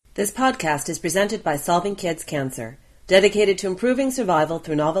This podcast is presented by Solving Kids Cancer, dedicated to improving survival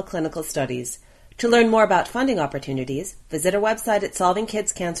through novel clinical studies. To learn more about funding opportunities, visit our website at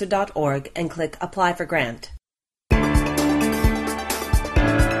solvingkidscancer.org and click Apply for Grant.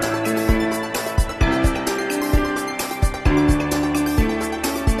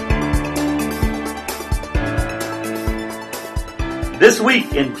 This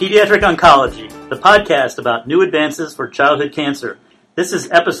week in Pediatric Oncology, the podcast about new advances for childhood cancer. This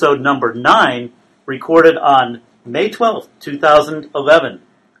is episode number 9, recorded on May 12th, 2011.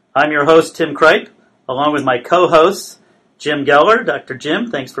 I'm your host, Tim Kripe, along with my co-hosts, Jim Geller. Dr.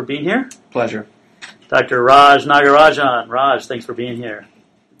 Jim, thanks for being here. Pleasure. Dr. Raj Nagarajan. Raj, thanks for being here.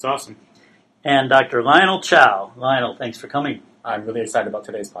 It's awesome. And Dr. Lionel Chow. Lionel, thanks for coming. I'm really excited about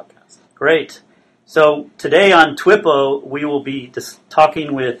today's podcast. Great. So today on TWIPO, we will be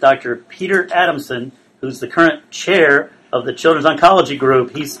talking with Dr. Peter Adamson, who's the current chair of the Children's Oncology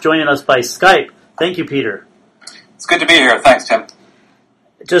Group. He's joining us by Skype. Thank you, Peter. It's good to be here. Thanks, Tim.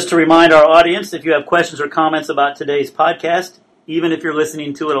 Just to remind our audience, if you have questions or comments about today's podcast, even if you're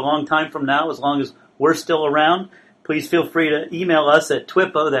listening to it a long time from now, as long as we're still around, please feel free to email us at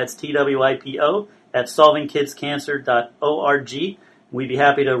TWIPO, that's TWIPO, at solvingkidscancer.org. We'd be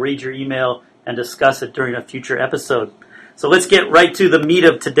happy to read your email and discuss it during a future episode. So let's get right to the meat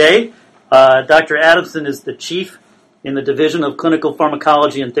of today. Dr. Adamson is the chief in the Division of Clinical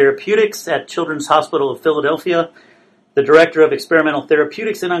Pharmacology and Therapeutics at Children's Hospital of Philadelphia, the director of experimental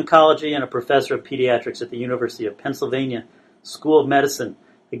therapeutics in oncology, and a professor of pediatrics at the University of Pennsylvania School of Medicine.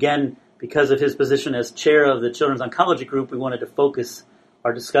 Again, because of his position as chair of the Children's Oncology Group, we wanted to focus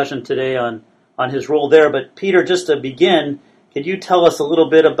our discussion today on his role there. But Peter, just to begin, could you tell us a little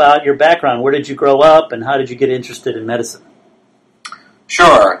bit about your background? Where did you grow up, and how did you get interested in medicine?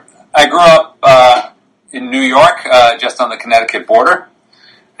 Sure. I grew up in New York, just on the Connecticut border,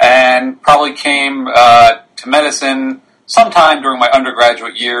 and probably came to medicine sometime during my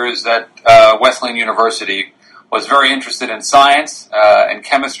undergraduate years at Wesleyan University. Was very interested in science and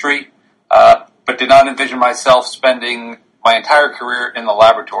chemistry, but did not envision myself spending my entire career in the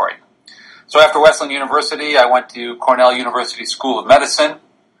laboratory. So after Wesleyan University, I went to Cornell University School of Medicine.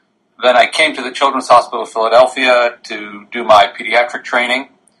 Then I came to the Children's Hospital of Philadelphia to do my pediatric training.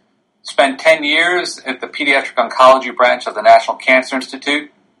 Spent 10 years at the Pediatric Oncology branch of the National Cancer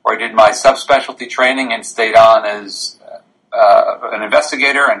Institute, where I did my subspecialty training and stayed on as an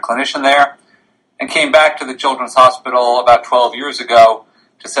investigator and clinician there, and came back to the Children's Hospital about 12 years ago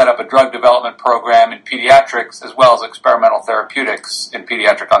to set up a drug development program in pediatrics as well as experimental therapeutics in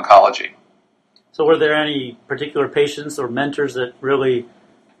pediatric oncology. So were there any particular patients or mentors that really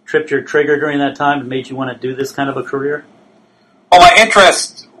tripped your trigger during that time and made you want to do this kind of a career? Well, my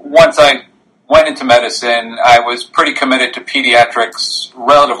interest, once I went into medicine, I was pretty committed to pediatrics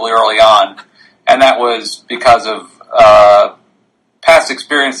relatively early on, and that was because of past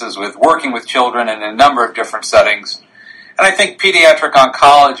experiences with working with children in a number of different settings. And I think pediatric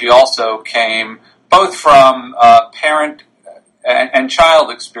oncology also came both from parent and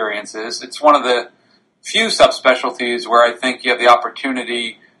child experiences. It's one of the few subspecialties where I think you have the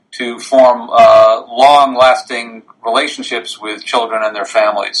opportunity to form long-lasting relationships with children and their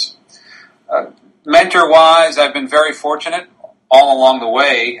families. Mentor-wise, I've been very fortunate all along the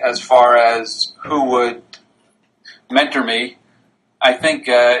way as far as who would mentor me. I think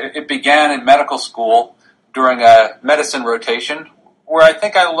it began in medical school during a medicine rotation where I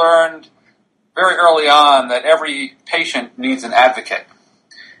think I learned very early on that every patient needs an advocate.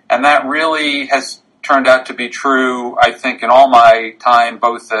 And that really has turned out to be true, I think, in all my time,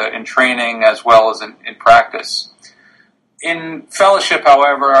 both in training as well as in practice. In fellowship,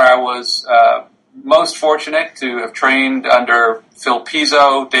 however, I was most fortunate to have trained under Phil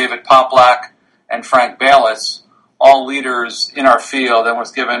Pizzo, David Poplack, and Frank Baylis, all leaders in our field, and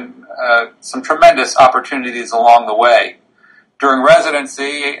was given some tremendous opportunities along the way. During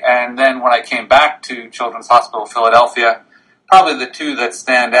residency, and then when I came back to Children's Hospital of Philadelphia, probably the two that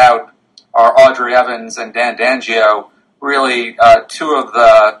stand out are Audrey Evans and Dan D'Angio, really two of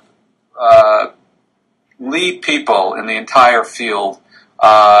the lead people in the entire field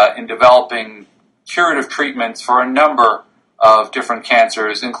in developing curative treatments for a number of different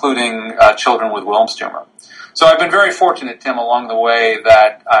cancers, including children with Wilms tumor. So I've been very fortunate, Tim, along the way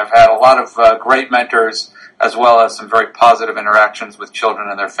that I've had a lot of great mentors as well as some very positive interactions with children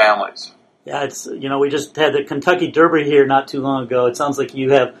and their families. Yeah, it's we just had the Kentucky Derby here not too long ago. It sounds like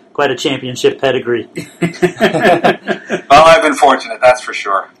you have quite a championship pedigree. Well, I've been fortunate, that's for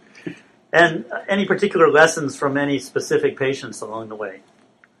sure. And any particular lessons from any specific patients along the way?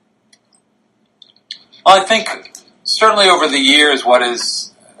 Well, I think certainly over the years what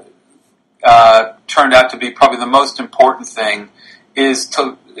has turned out to be probably the most important thing is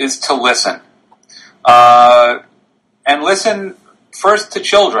to listen. And listen first to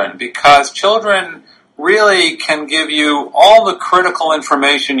children, because children really can give you all the critical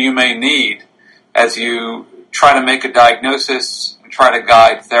information you may need as you try to make a diagnosis and try to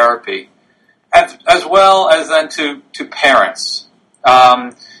guide therapy, as well as then to parents.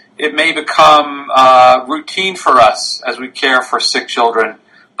 It may become routine for us as we care for sick children,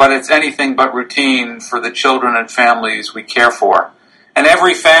 but it's anything but routine for the children and families we care for. And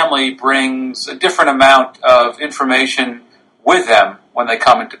every family brings a different amount of information with them when they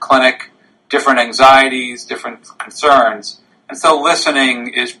come into clinic, different anxieties, different concerns. And so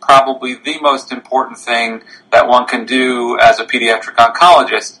listening is probably the most important thing that one can do as a pediatric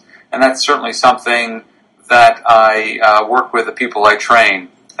oncologist, and that's certainly something that I work with the people I train.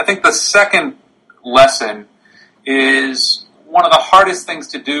 I think the second lesson is one of the hardest things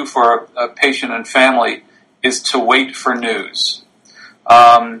to do for a patient and family is to wait for news.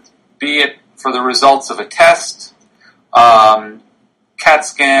 Be it for the results of a test, CAT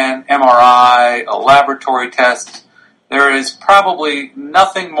scan, MRI, a laboratory test. There is probably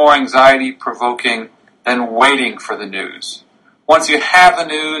nothing more anxiety-provoking than waiting for the news. Once you have the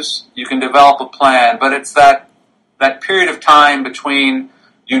news, you can develop a plan, but it's that period of time between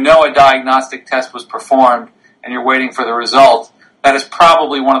a diagnostic test was performed and you're waiting for the result that is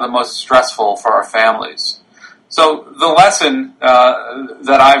probably one of the most stressful for our families. So the lesson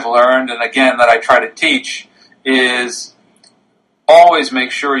that I've learned, and again that I try to teach, is always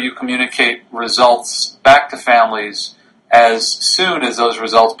make sure you communicate results back to families as soon as those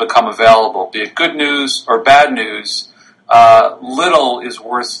results become available. Be it good news or bad news, little is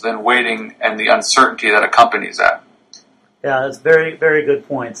worse than waiting and the uncertainty that accompanies that. Yeah, that's very, very good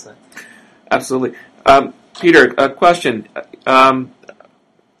points. Absolutely. Peter, a question. Now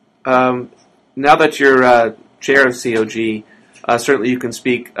that you're chair of COG, certainly you can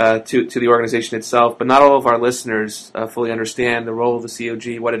speak to the organization itself, but not all of our listeners fully understand the role of the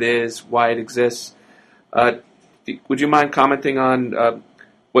COG, what it is, why it exists. Would you mind commenting on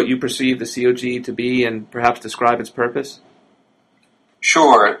what you perceive the COG to be and perhaps describe its purpose?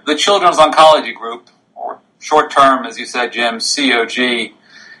 Sure. The Children's Oncology Group, or short term, as you said, Jim, COG,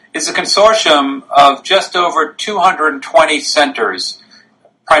 is a consortium of just over 220 centers,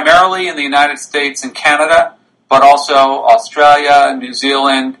 primarily in the United States and Canada, but also Australia, New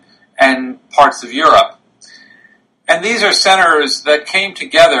Zealand, and parts of Europe. And these are centers that came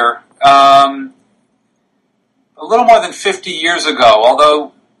together a little more than 50 years ago.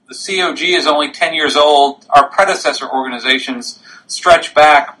 Although the COG is only 10 years old, our predecessor organizations stretch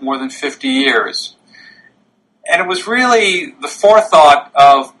back more than 50 years. And it was really the forethought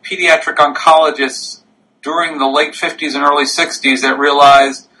of pediatric oncologists during the late 50s and early 60s that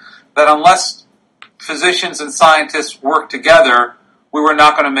realized that unless physicians and scientists work together, we were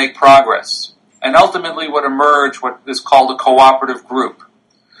not going to make progress. And ultimately what emerged, what is called a cooperative group,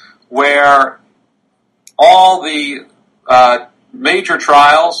 where all the major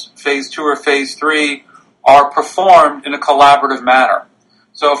trials, phase 2 or phase 3, are performed in a collaborative manner.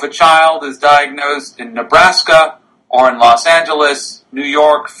 So if a child is diagnosed in Nebraska or in Los Angeles, New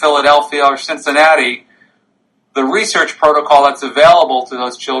York, Philadelphia, or Cincinnati, the research protocol that's available to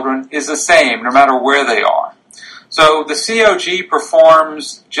those children is the same, no matter where they are. So the COG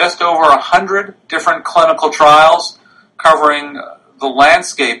performs just over 100 different clinical trials covering the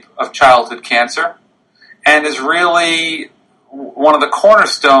landscape of childhood cancer, and is really one of the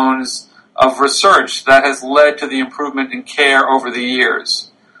cornerstones of research that has led to the improvement in care over the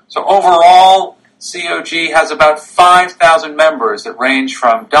years. So overall, COG has about 5,000 members that range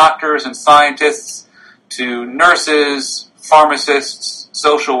from doctors and scientists to nurses, pharmacists,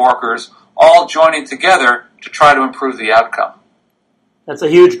 social workers, all joining together to try to improve the outcome. That's a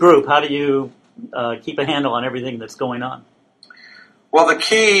huge group. How do you keep a handle on everything that's going on? Well, the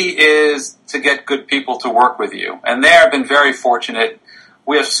key is to get good people to work with you. And there I've been very fortunate.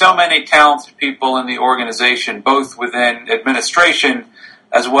 We have so many talented people in the organization, both within administration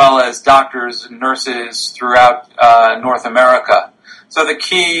as well as doctors and nurses throughout North America. So the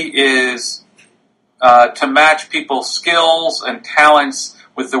key is to match people's skills and talents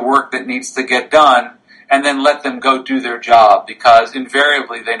with the work that needs to get done, and then let them go do their job, because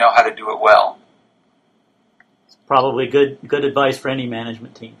invariably they know how to do it well. It's probably good advice for any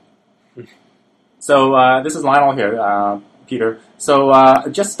management team. So this is Lionel here, Peter. So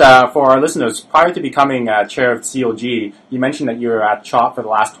just for our listeners, prior to becoming chair of COG, you mentioned that you were at CHOP for the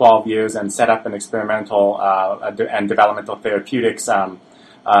last 12 years and set up an experimental and developmental therapeutics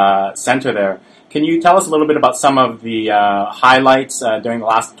center there. Can you tell us a little bit about some of the highlights during the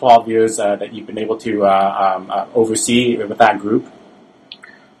last 12 years that you've been able to oversee with that group?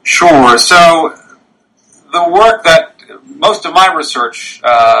 Sure. So the work that most of my research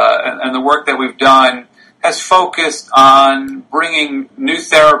and the work that we've done has focused on bringing new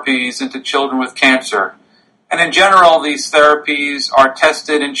therapies into children with cancer. And in general, these therapies are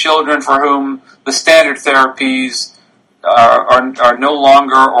tested in children for whom the standard therapies are no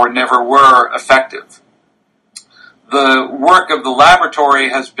longer or never were effective. The work of the laboratory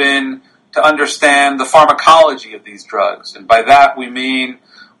has been to understand the pharmacology of these drugs. And by that we mean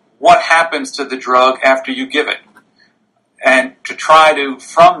what happens to the drug after you give it. And to try to,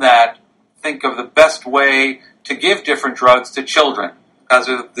 from that, think of the best way to give different drugs to children. Because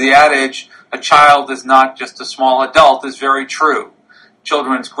the adage, a child is not just a small adult, is very true.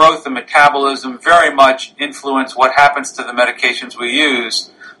 Children's growth and metabolism very much influence what happens to the medications we use.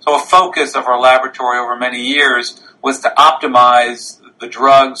 So a focus of our laboratory over many years was to optimize the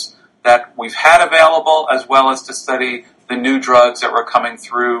drugs that we've had available, as well as to study the new drugs that were coming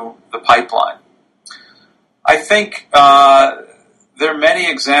through the pipeline. I think there are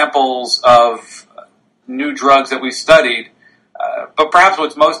many examples of new drugs that we studied, but perhaps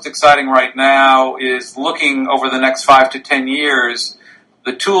what's most exciting right now is looking over the next 5 to 10 years,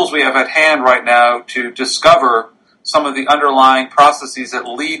 the tools we have at hand right now to discover some of the underlying processes that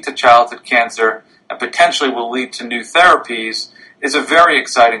lead to childhood cancer and potentially will lead to new therapies is a very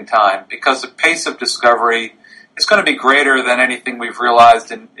exciting time, because the pace of discovery is going to be greater than anything we've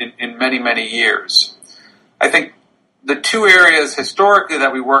realized in many, many years. I think the two areas historically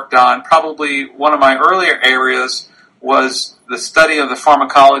that we worked on, probably one of my earlier areas was the study of the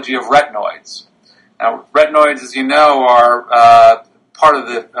pharmacology of retinoids. Now, retinoids, as you know, are part of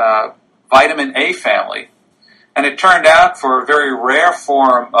the vitamin A family. And it turned out for a very rare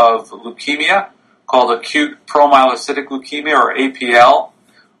form of leukemia called acute promyelocytic leukemia, or APL,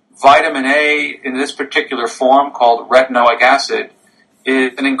 vitamin A in this particular form called retinoic acid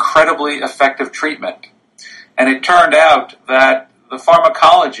is an incredibly effective treatment. And it turned out that the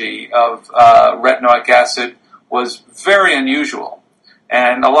pharmacology of retinoic acid was very unusual.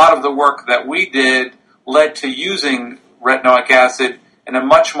 And a lot of the work that we did led to using retinoic acid in a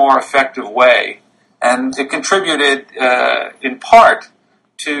much more effective way. And it contributed in part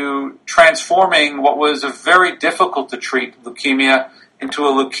to transforming what was a very difficult to treat leukemia into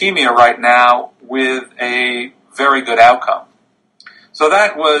a leukemia right now with a very good outcome. So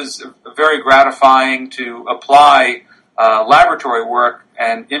that was very gratifying to apply laboratory work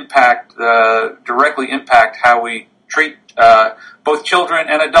and directly impact how we treat both children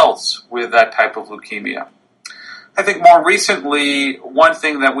and adults with that type of leukemia. I think more recently, one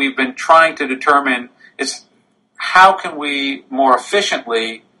thing that we've been trying to determine is how can we more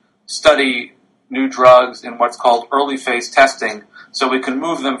efficiently study new drugs in what's called early phase testing, so we can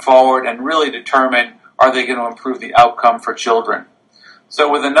move them forward and really determine, are they going to improve the outcome for children. So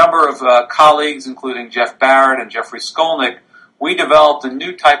with a number of colleagues, including Jeff Barrett and Jeffrey Skolnick, we developed a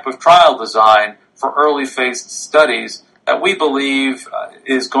new type of trial design for early phase studies that we believe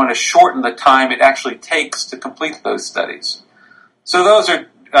is going to shorten the time it actually takes to complete those studies. So those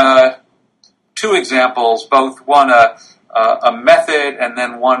are two examples, both one a method and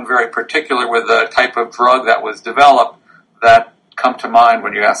then one very particular with a type of drug that was developed, that come to mind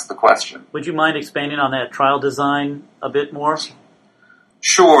when you ask the question. Would you mind expanding on that trial design a bit more?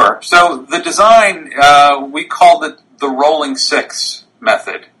 Sure. So the design, we called it the Rolling Six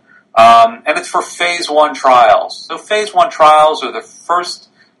method. And it's for phase 1 trials. So phase 1 trials are the first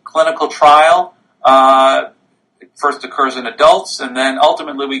clinical trial. It first occurs in adults, and then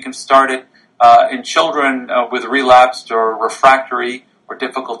ultimately we can start it in children with relapsed or refractory or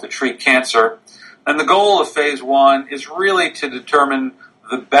difficult to treat cancer. And the goal of phase 1 is really to determine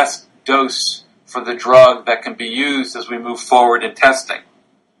the best dose for the drug that can be used as we move forward in testing.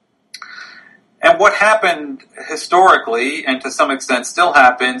 And what happened historically, and to some extent still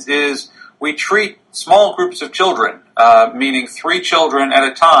happens, is we treat small groups of children, meaning 3 children at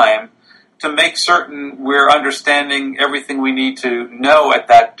a time, to make certain we're understanding everything we need to know at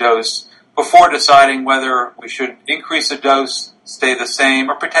that dose before deciding whether we should increase a dose, stay the same,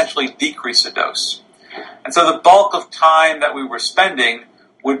 or potentially decrease a dose. And so the bulk of time that we were spending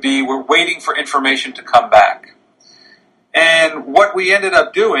would be we're waiting for information to come back. And what we ended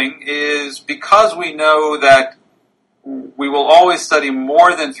up doing is, because we know that we will always study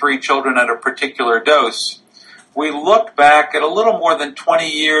more than 3 children at a particular dose, we looked back at a little more than 20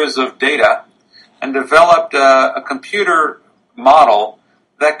 years of data and developed a computer model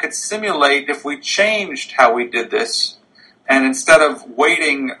that could simulate if we changed how we did this and instead of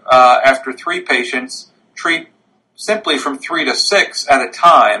waiting after 3 patients, treat simply from 3 to 6 at a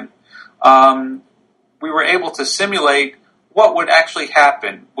time, we were able to simulate what would actually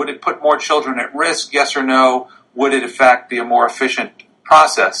happen. Would it put more children at risk, yes or no? Would it, in fact, be a more efficient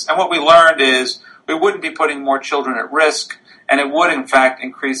process? And what we learned is we wouldn't be putting more children at risk, and it would, in fact,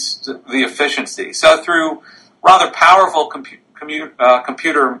 increase the efficiency. So through rather powerful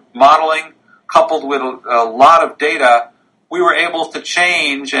computer modeling, coupled with a lot of data, we were able to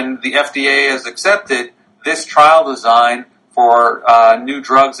change, and the FDA has accepted this trial design for new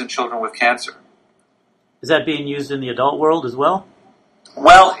drugs in children with cancer. Is that being used in the adult world as well?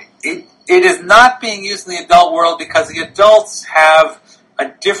 Well, it is not being used in the adult world because the adults have a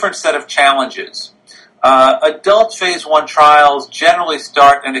different set of challenges. Adult phase 1 trials generally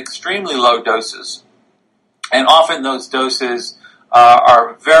start at extremely low doses, and often those doses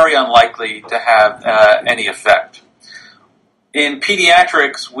are very unlikely to have any effect. In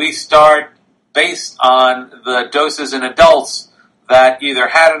pediatrics, we start based on the doses in adults that either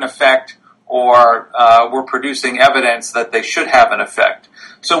had an effect or were producing evidence that they should have an effect.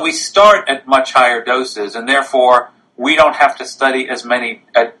 So we start at much higher doses, and therefore we don't have to study as many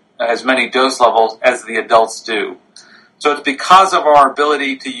dose levels as the adults do. So it's because of our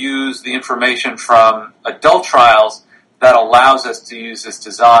ability to use the information from adult trials that allows us to use this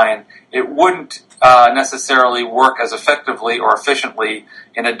design. It wouldn't necessarily work as effectively or efficiently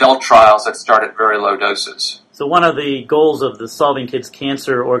in adult trials that start at very low doses. So one of the goals of the Solving Kids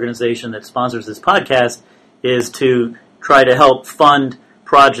Cancer organization that sponsors this podcast is to try to help fund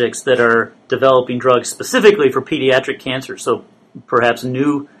projects that are developing drugs specifically for pediatric cancer, so perhaps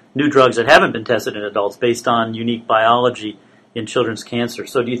new drugs that haven't been tested in adults based on unique biology in children's cancer.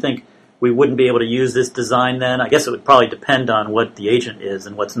 So do you think we wouldn't be able to use this design then? I guess it would probably depend on what the agent is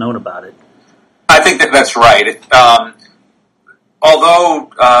and what's known about it. I think that's right. Although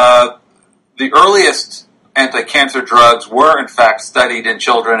the earliest anti-cancer drugs were in fact studied in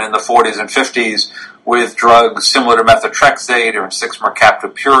children in the 40s and 50s with drugs similar to methotrexate or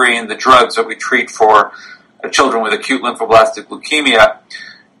 6-mercaptopurine, the drugs that we treat for children with acute lymphoblastic leukemia.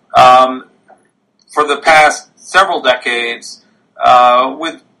 For the past several decades,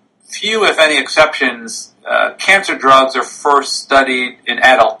 with few, if any, exceptions, cancer drugs are first studied in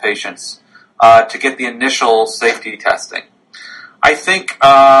adult patients to get the initial safety testing. I think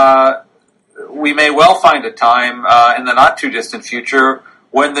we may well find a time in the not-too-distant future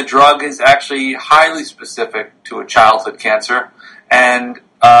when the drug is actually highly specific to a childhood cancer and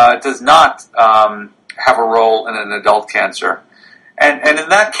does not have a role in an adult cancer. And in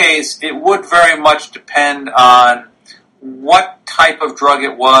that case, it would very much depend on what type of drug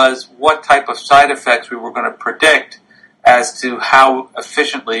it was, what type of side effects we were going to predict as to how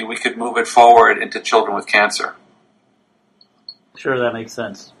efficiently we could move it forward into children with cancer. Sure, that makes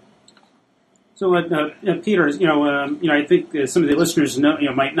sense. So, Peter, I think some of the listeners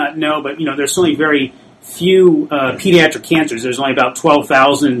might not know, but there's only very few pediatric cancers. There's only about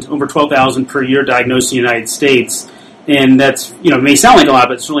over 12,000 per year diagnosed in the United States, and that's may sound like a lot,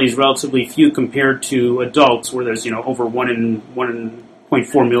 but it certainly is relatively few compared to adults, where there's over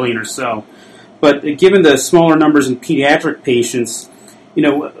 1.4 million or so. But given the smaller numbers in pediatric patients,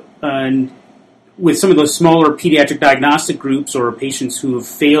 and with some of those smaller pediatric diagnostic groups or patients who have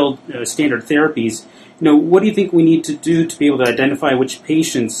failed standard therapies, what do you think we need to do to be able to identify which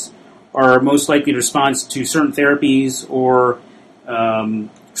patients are most likely to respond to certain therapies or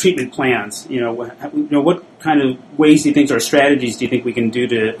treatment plans? What kind of ways do you think, or strategies do you think we can do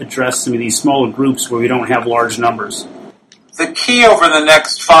to address some of these smaller groups where we don't have large numbers? The key over the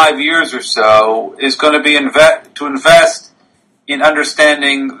next 5 years or so is going to be to invest in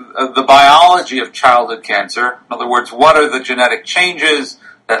understanding the biology of childhood cancer. In other words, what are the genetic changes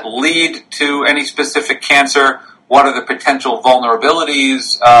that lead to any specific cancer? What are the potential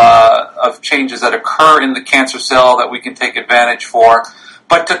vulnerabilities of changes that occur in the cancer cell that we can take advantage for?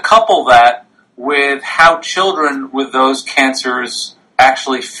 But to couple that with how children with those cancers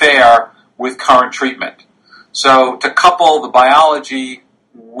actually fare with current treatment. So to couple the biology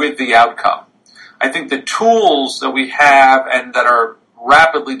with the outcome. I think the tools that we have and that are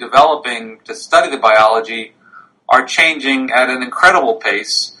rapidly developing to study the biology are changing at an incredible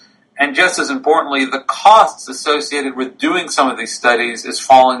pace. And just as importantly, the costs associated with doing some of these studies is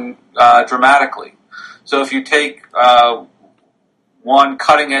falling dramatically. So if you take one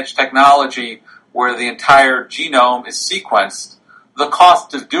cutting-edge technology where the entire genome is sequenced, the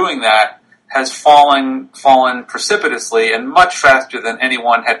cost of doing that has fallen precipitously and much faster than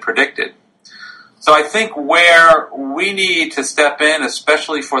anyone had predicted. So I think where we need to step in,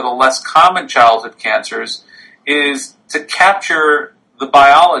 especially for the less common childhood cancers, is to capture the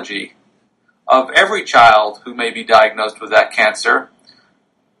biology of every child who may be diagnosed with that cancer,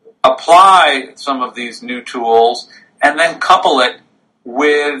 apply some of these new tools, and then couple it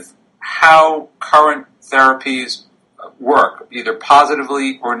with how current therapies work, either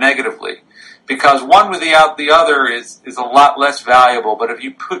positively or negatively. Because one without the other is a lot less valuable. But if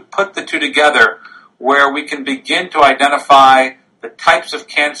you put the two together, where we can begin to identify the types of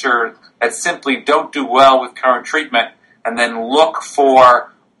cancer that simply don't do well with current treatment, and then look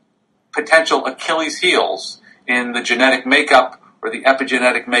for potential Achilles heels in the genetic makeup or the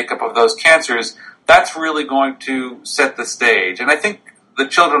epigenetic makeup of those cancers, that's really going to set the stage. And I think the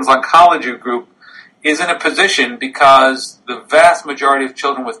Children's Oncology Group is in a position, because the vast majority of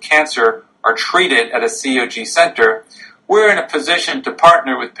children with cancer are treated at a COG center, we're in a position to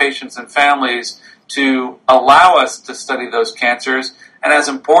partner with patients and families to allow us to study those cancers, and as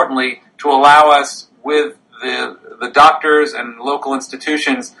importantly, to allow us with the doctors and local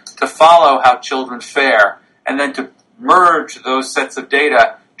institutions to follow how children fare, and then to merge those sets of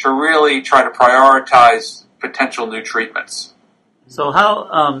data to really try to prioritize potential new treatments. So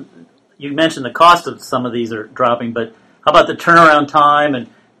how, you mentioned the cost of some of these are dropping, but how about the turnaround time and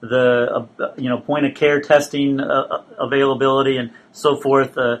the point of care testing availability and so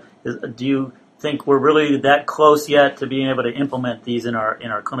forth? Do you think we're really that close yet to being able to implement these in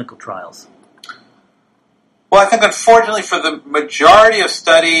our clinical trials? Well, I think unfortunately for the majority of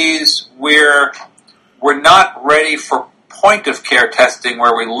studies, we're not ready for point of care testing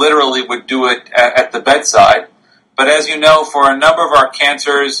where we literally would do it at the bedside. But as you know, for a number of our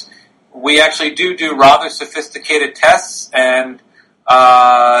cancers, we actually do rather sophisticated tests, and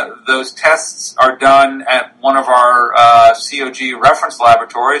those tests are done at one of our COG reference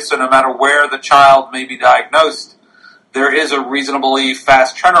laboratories. So no matter where the child may be diagnosed, there is a reasonably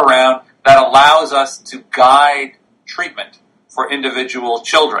fast turnaround that allows us to guide treatment for individual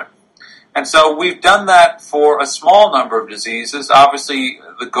children. And so we've done that for a small number of diseases. Obviously,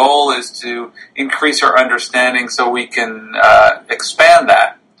 the goal is to increase our understanding so we can expand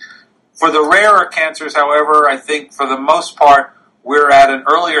that. For the rarer cancers, however, I think for the most part, we're at an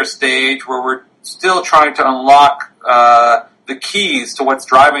earlier stage where we're still trying to unlock the keys to what's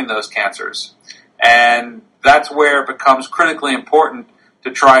driving those cancers. And that's where it becomes critically important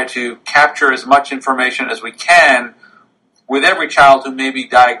to try to capture as much information as we can with every child who may be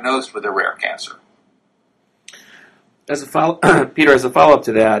diagnosed with a rare cancer. Peter, as a follow-up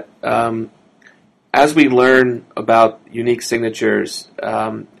to that, as we learn about unique signatures,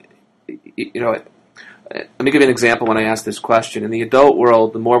 let me give you an example when I ask this question. In the adult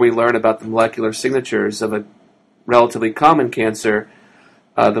world, the more we learn about the molecular signatures of a relatively common cancer,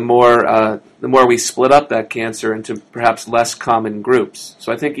 the more we split up that cancer into perhaps less common groups.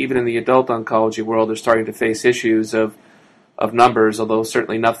 So I think even in the adult oncology world, they're starting to face issues of numbers, although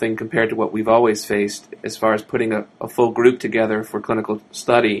certainly nothing compared to what we've always faced as far as putting a full group together for clinical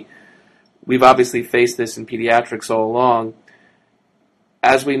study. We've obviously faced this in pediatrics all along.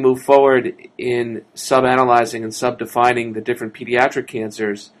 As we move forward in sub-analyzing and sub-defining the different pediatric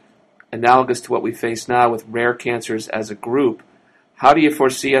cancers, analogous to what we face now with rare cancers as a group, how do you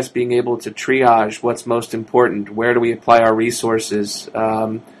foresee us being able to triage what's most important? Where do we apply our resources?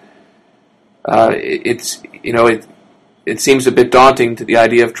 It seems a bit daunting to the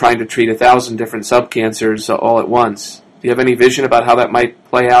idea of trying to treat 1,000 different subcancers all at once. Do you have any vision about how that might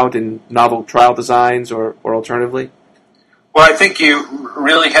play out in novel trial designs or alternatively? Well, I think you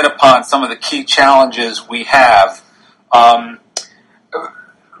really hit upon some of the key challenges we have. But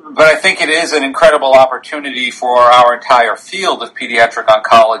I think it is an incredible opportunity for our entire field of pediatric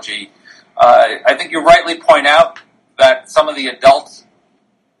oncology. I think you rightly point out that some of the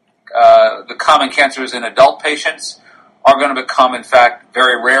the common cancers in adult patients are going to become, in fact,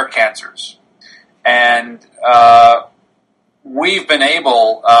 very rare cancers. And we've been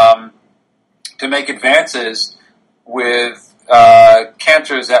able to make advances with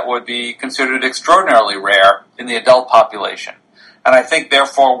cancers that would be considered extraordinarily rare in the adult population. And I think,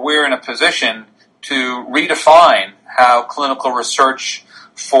 therefore, we're in a position to redefine how clinical research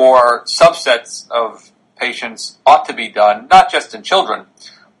for subsets of patients ought to be done, not just in children,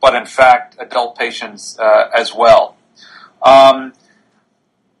 but in fact adult patients as well. The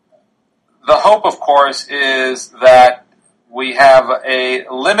hope, of course, is that we have a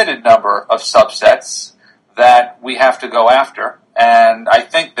limited number of subsets that we have to go after, and I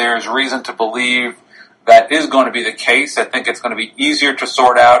think there's reason to believe that is going to be the case. I think it's going to be easier to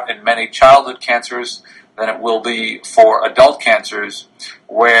sort out in many childhood cancers than it will be for adult cancers,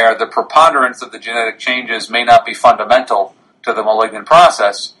 where the preponderance of the genetic changes may not be fundamental to the malignant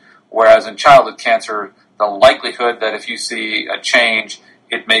process, whereas in childhood cancer, the likelihood that if you see a change,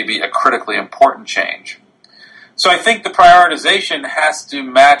 it may be a critically important change. So I think the prioritization has to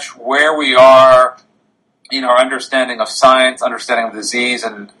match where we are in our understanding of science, understanding of disease,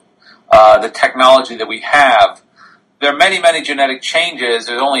 and the technology that we have. There are many, many genetic changes.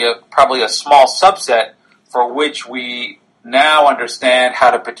 There's only probably a small subset for which we now understand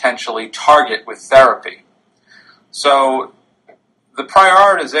how to potentially target with therapy. So the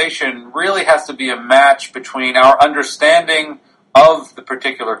prioritization really has to be a match between our understanding of the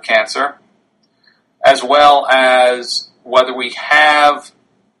particular cancer as well as whether we have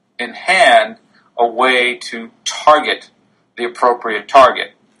in hand a way to target the appropriate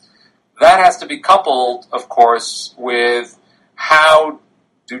target. That has to be coupled, of course, with how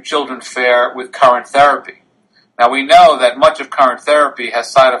do children fare with current therapy. Now, we know that much of current therapy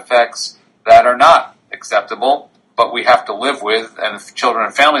has side effects that are not acceptable, but we have to live with, and children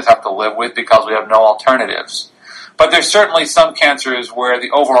and families have to live with because we have no alternatives. But there's certainly some cancers where the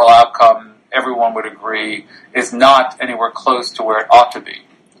overall outcome, everyone would agree, is not anywhere close to where it ought to be.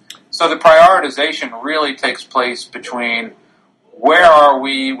 So the prioritization really takes place between where are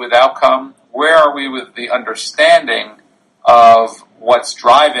we with outcome, where are we with the understanding of what's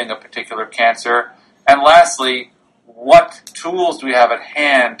driving a particular cancer, and lastly, what tools do we have at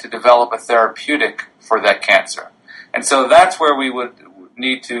hand to develop a therapeutic for that cancer. And so that's where we would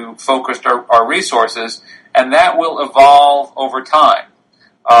need to focus our resources, and that will evolve over time.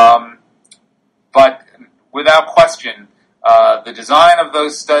 But without question, the design of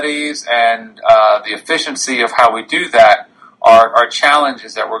those studies and the efficiency of how we do that are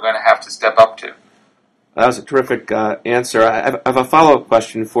challenges that we're going to have to step up to. That was a terrific answer. I have a follow-up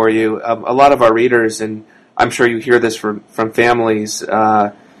question for you. A lot of our readers, and I'm sure you hear this from families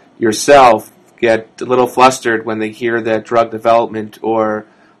yourself, get a little flustered when they hear that drug development or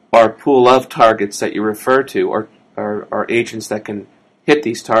our pool of targets that you refer to, or agents that can hit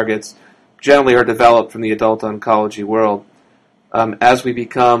these targets, generally are developed from the adult oncology world. As we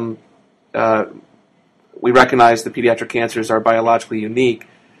become, we recognize the pediatric cancers are biologically unique.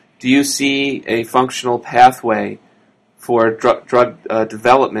 Do you see a functional pathway for drug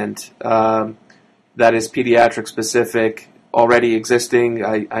development that is pediatric specific already existing?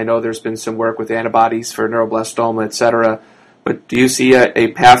 I know there's been some work with antibodies for neuroblastoma, et cetera, but do you see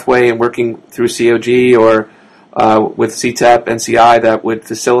a pathway in working through COG or with CTEP, NCI that would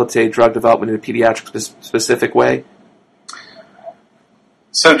facilitate drug development in a pediatric specific way?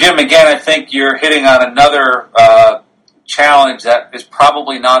 So, Jim, again, I think you're hitting on another challenge that is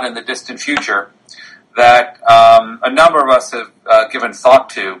probably not in the distant future that a number of us have given thought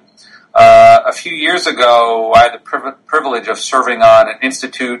to. A few years ago, I had the privilege of serving on an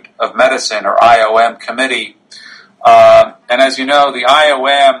Institute of Medicine, or IOM, committee. And as you know, the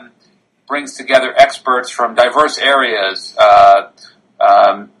IOM brings together experts from diverse areas,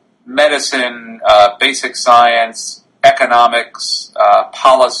 medicine, basic science, economics,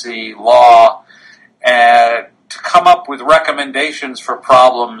 policy, law, and to come up with recommendations for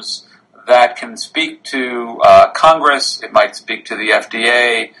problems that can speak to Congress, it might speak to the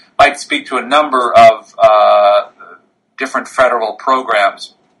FDA, might speak to a number of different federal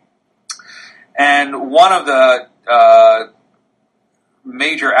programs. And one of the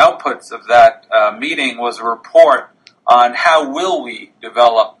major outputs of that meeting was a report on how will we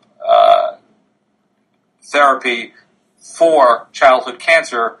develop therapy for childhood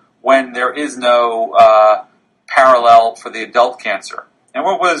cancer when there is no parallel for the adult cancer. And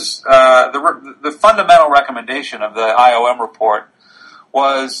what was the fundamental recommendation of the IOM report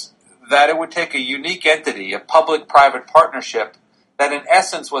was that it would take a unique entity, a public-private partnership, that in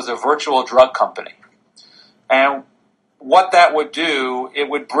essence was a virtual drug company. And what that would do, it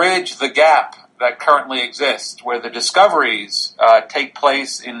would bridge the gap that currently exists, where the discoveries take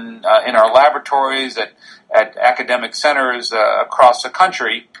place in our laboratories, at academic centers across the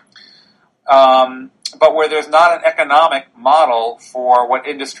country, but where there's not an economic model for what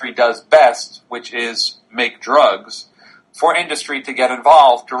industry does best, which is make drugs, for industry to get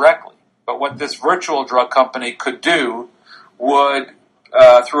involved directly. But what this virtual drug company could do would,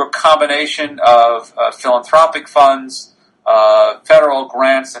 through a combination of philanthropic funds, federal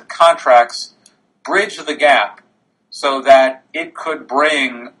grants and contracts, bridge the gap so that it could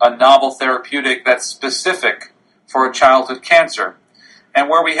bring a novel therapeutic that's specific for a childhood cancer. And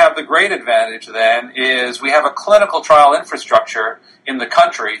where we have the great advantage then is we have a clinical trial infrastructure in the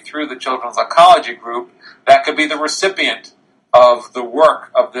country through the Children's Oncology Group that could be the recipient of the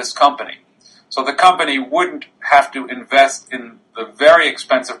work of this company. So the company wouldn't have to invest in the very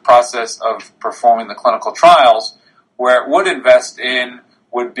expensive process of performing the clinical trials, where it would invest in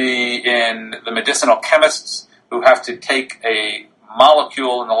would be in the medicinal chemists who have to take a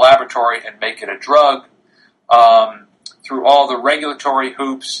molecule in the laboratory and make it a drug, through all the regulatory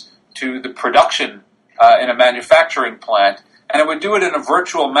hoops to the production in a manufacturing plant. And it would do it in a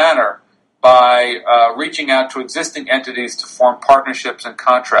virtual manner by reaching out to existing entities to form partnerships and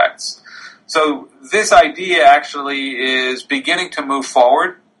contracts. So this idea actually is beginning to move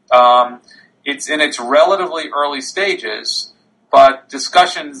forward. It's in its relatively early stages, but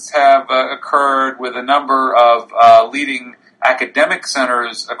discussions have occurred with a number of leading academic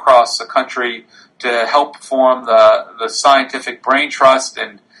centers across the country to help form the scientific brain trust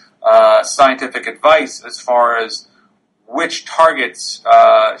and scientific advice as far as which targets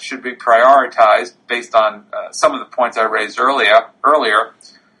should be prioritized based on some of the points I raised earlier,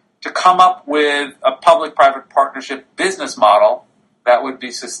 to come up with a public-private partnership business model that would be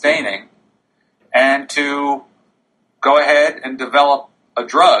sustaining, and to go ahead and develop a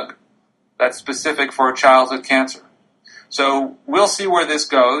drug that's specific for childhood cancer. So we'll see where this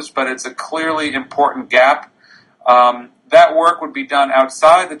goes, but it's a clearly important gap. That work would be done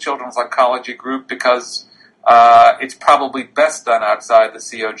outside the Children's Oncology Group because it's probably best done outside the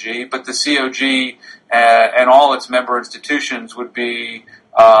COG, but the COG and all its member institutions would be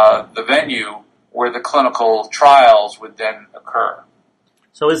the venue where the clinical trials would then occur.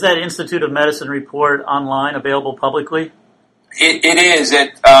 So is that Institute of Medicine report online, available publicly? It is.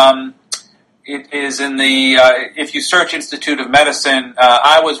 It is in the, if you search Institute of Medicine,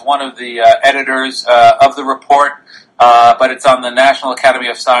 I was one of the editors of the report, but it's on the National Academy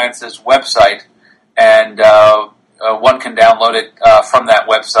of Sciences website, and one can download it from that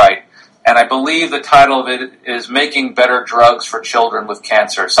website. And I believe the title of it is Making Better Drugs for Children with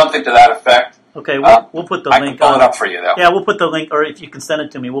Cancer, something to that effect. Okay, we'll put the link on. I can pull it up for you, though. Yeah, we'll put the link, or if you can send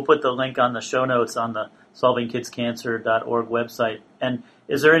it to me, we'll put the link on the show notes on the solvingkidscancer.org website. And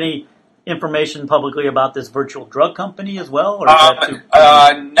is there any information publicly about this virtual drug company as well? Or is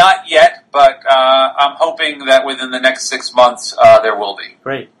that not yet, but I'm hoping that within the next 6 months there will be.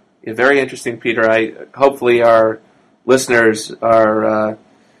 Great. Yeah, very interesting, Peter. Hopefully our listeners are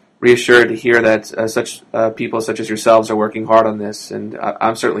reassured to hear that such people such as yourselves are working hard on this, and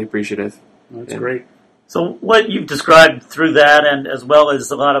I'm certainly appreciative. That's great. So what you've described through that, and as well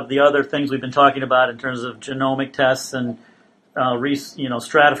as a lot of the other things we've been talking about in terms of genomic tests and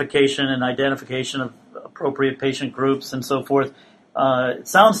stratification and identification of appropriate patient groups and so forth, it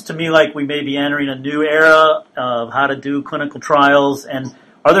sounds to me like we may be entering a new era of how to do clinical trials. And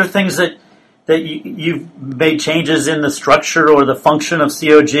are there things that you've made changes in the structure or the function of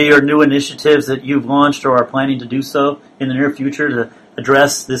COG, or new initiatives that you've launched or are planning to do so in the near future to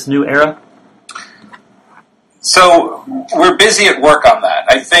address this new era? So we're busy at work on that.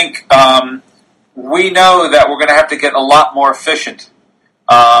 I think we know that we're going to have to get a lot more efficient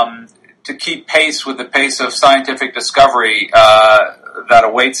to keep pace with the pace of scientific discovery that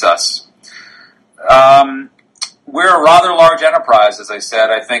awaits us. We're a rather large enterprise, as I said.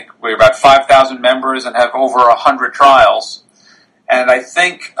 I think we're about 5,000 members and have over 100 trials. And I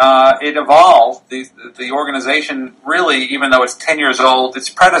think it evolved. The organization really, even though it's 10 years old, its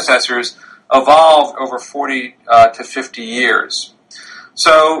predecessors evolved over 40 to 50 years.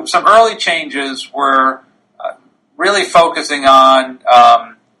 So some early changes were really focusing on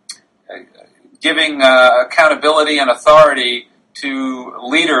giving accountability and authority to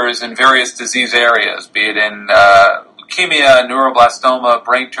leaders in various disease areas, be it in leukemia, neuroblastoma,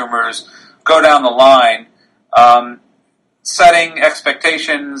 brain tumors, go down the line, setting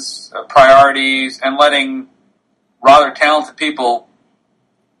expectations, priorities, and letting rather talented people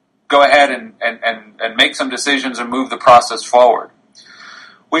go ahead and make some decisions and move the process forward.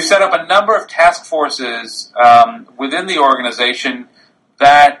 We've set up a number of task forces within the organization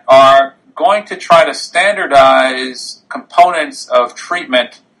that are going to try to standardize components of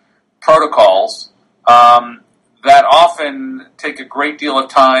treatment protocols that often take a great deal of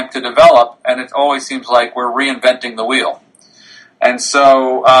time to develop, and it always seems like we're reinventing the wheel. And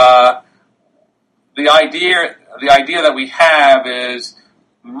so the idea that we have is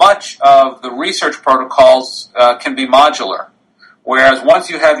much of the research protocols can be modular, whereas once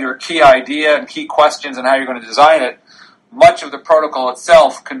you have your key idea and key questions and how you're going to design it, much of the protocol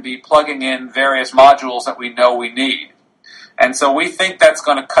itself can be plugging in various modules that we know we need. And so we think that's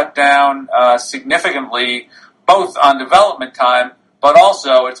going to cut down significantly both on development time, but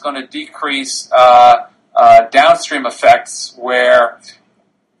also it's going to decrease downstream effects where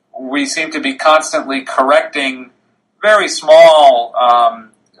we seem to be constantly correcting very small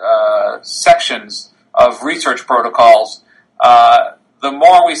sections of research protocols. The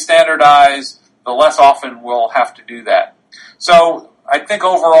more we standardize, the less often we'll have to do that. So I think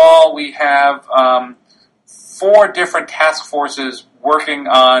overall we have 4 different task forces working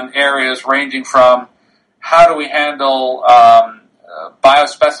on areas ranging from how do we handle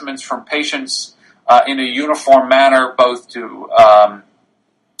biospecimens from patients in a uniform manner, both to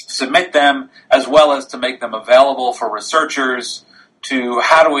submit them as well as to make them available for researchers, to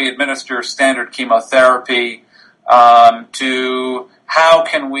how do we administer standard chemotherapy, to how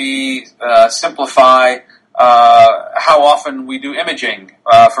can we simplify how often we do imaging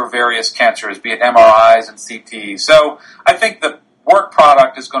for various cancers, be it MRIs and CTs. So I think the work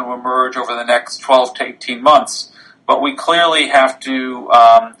product is going to emerge over the next 12 to 18 months, but we clearly have to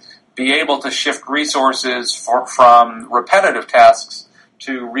be able to shift resources from repetitive tasks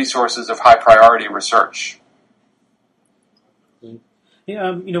to resources of high priority research.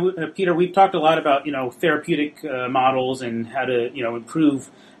 Yeah, Peter, we've talked a lot about therapeutic models and how to improve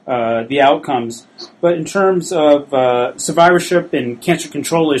the outcomes. But in terms of survivorship and cancer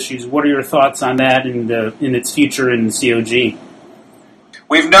control issues, what are your thoughts on that and in its future in COG?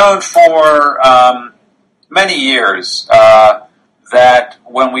 We've known for many years that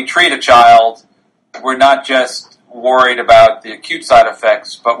when we treat a child, we're not just worried about the acute side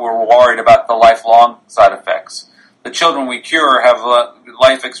effects, but we're worried about the lifelong side effects. The children we cure have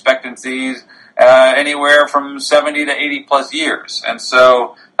life expectancies anywhere from 70 to 80 plus years. And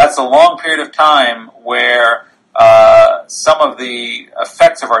so that's a long period of time where some of the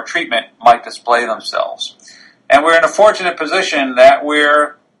effects of our treatment might display themselves. And we're in a fortunate position that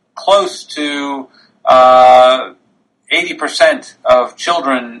we're close to 80% of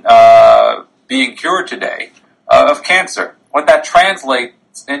children being cured today of cancer. What that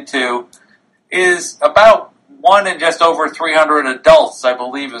translates into is about 1 in just over 300 adults, I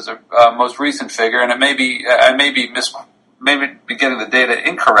believe, is a most recent figure, and it may be I may be getting the data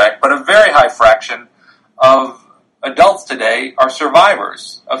incorrect, but a very high fraction of adults today are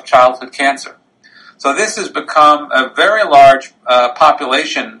survivors of childhood cancer. So this has become a very large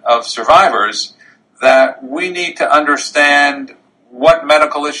population of survivors that we need to understand what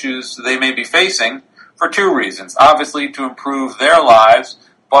medical issues they may be facing for 2 reasons. Obviously, to improve their lives,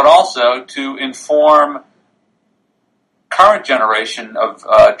 but also to inform current generation of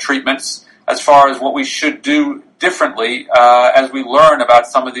treatments as far as what we should do differently as we learn about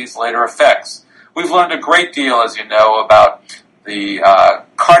some of these later effects. We've learned a great deal, as you know, about the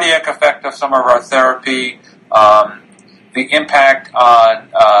cardiac effect of some of our therapy, the impact on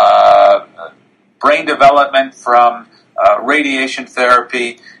brain development from radiation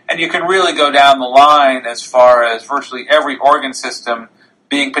therapy, and you can really go down the line as far as virtually every organ system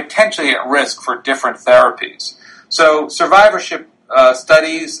being potentially at risk for different therapies. So survivorship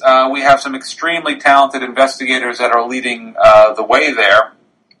studies, we have some extremely talented investigators that are leading the way there.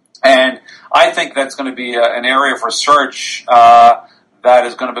 And I think that's going to be an area of research that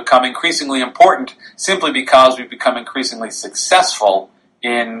is going to become increasingly important simply because we've become increasingly successful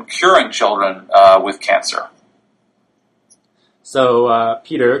in curing children with cancer. So,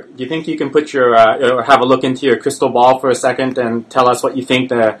 Peter, do you think you can put your or have a look into your crystal ball for a second and tell us what you think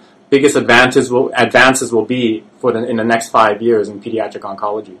the biggest advances will be in the next 5 years in pediatric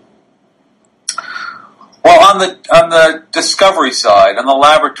oncology? Well, on the discovery side, on the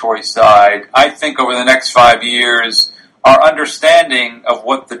laboratory side, I think over the next 5 years, our understanding of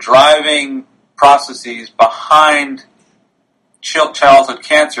what the driving processes behind childhood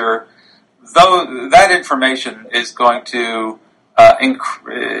cancer, though that information is going to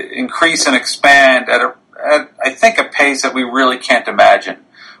increase and expand at I think a pace that we really can't imagine.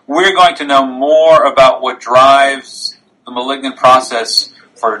 We're going to know more about what drives the malignant process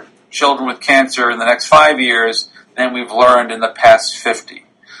for children with cancer in the next 5 years than we've learned in the past 50.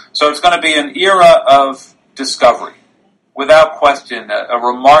 So it's going to be an era of discovery. Without question, a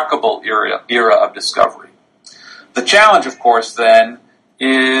remarkable era of discovery. The challenge, of course, then,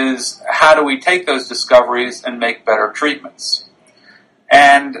 is how do we take those discoveries and make better treatments?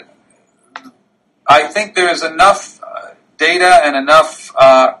 And I think there's enough data and enough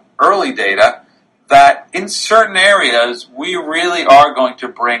early data that in certain areas we really are going to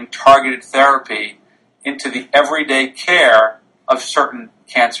bring targeted therapy into the everyday care of certain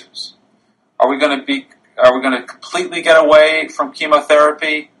cancers. Are we going to completely get away from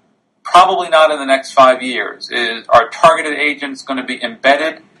chemotherapy? Probably not in the next 5 years. Are targeted agents going to be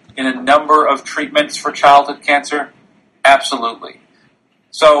embedded in a number of treatments for childhood cancer? Absolutely.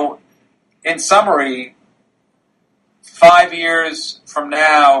 So, in summary, 5 years from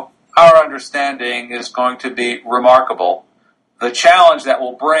now, our understanding is going to be remarkable. The challenge that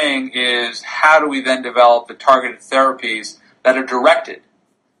we'll bring is how do we then develop the targeted therapies that are directed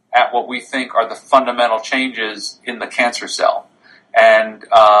at what we think are the fundamental changes in the cancer cell. and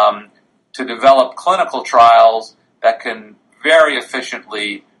to develop clinical trials that can very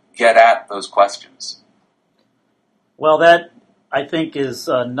efficiently get at those questions. Well, that, I think, is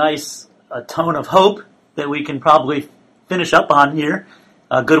a nice tone of hope that we can probably finish up on here.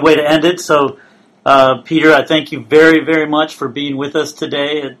 A good way to end it. So, Peter, I thank you very, very much for being with us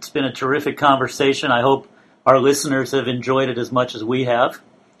today. It's been a terrific conversation. I hope our listeners have enjoyed it as much as we have.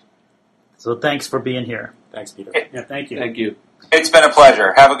 So thanks for being here. Thanks, Peter. Yeah, thank you. Thank you. It's been a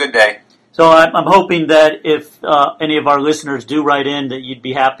pleasure. Have a good day. So I'm hoping that if any of our listeners do write in, that you'd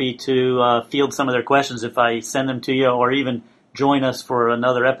be happy to field some of their questions if I send them to you, or even join us for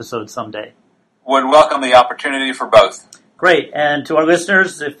another episode someday. Would welcome the opportunity for both. Great. And to our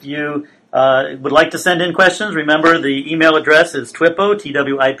listeners, if you would like to send in questions, remember the email address is TWIPO,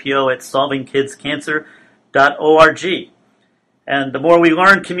 TWIPO, at solvingkidscancer.org. And the more we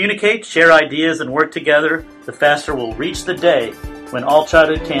learn, communicate, share ideas, and work together, the faster we'll reach the day when all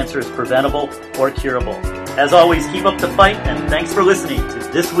childhood cancer is preventable or curable. As always, keep up the fight, and thanks for listening to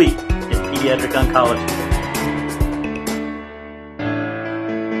This Week in Pediatric Oncology.